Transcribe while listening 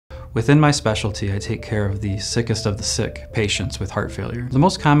Within my specialty, I take care of the sickest of the sick patients with heart failure. The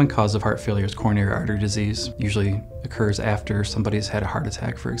most common cause of heart failure is coronary artery disease. Usually occurs after somebody's had a heart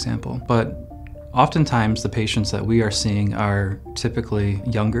attack, for example. But oftentimes the patients that we are seeing are typically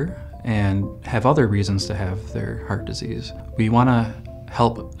younger and have other reasons to have their heart disease. We want to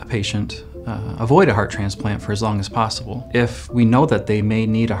help a patient avoid a heart transplant for as long as possible. If we know that they may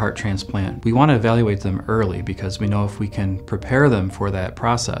need a heart transplant, we want to evaluate them early because we know if we can prepare them for that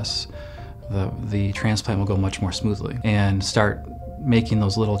process, the transplant will go much more smoothly, and start making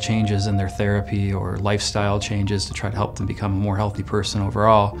those little changes in their therapy or lifestyle changes to try to help them become a more healthy person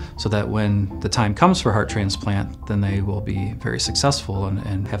overall, so that when the time comes for heart transplant, then they will be very successful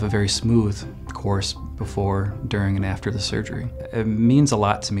and have a very smooth course before, during, and after the surgery. It means a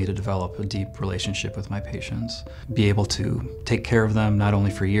lot to me to develop a deep relationship with my patients, be able to take care of them not only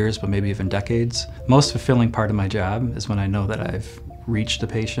for years, but maybe even decades. Most fulfilling part of my job is when I know that I've reached a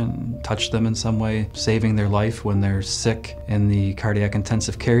patient, touched them in some way, saving their life when they're sick in the cardiac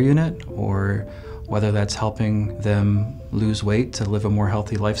intensive care unit, or whether that's helping them lose weight to live a more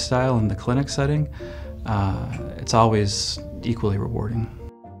healthy lifestyle in the clinic setting. It's always equally rewarding.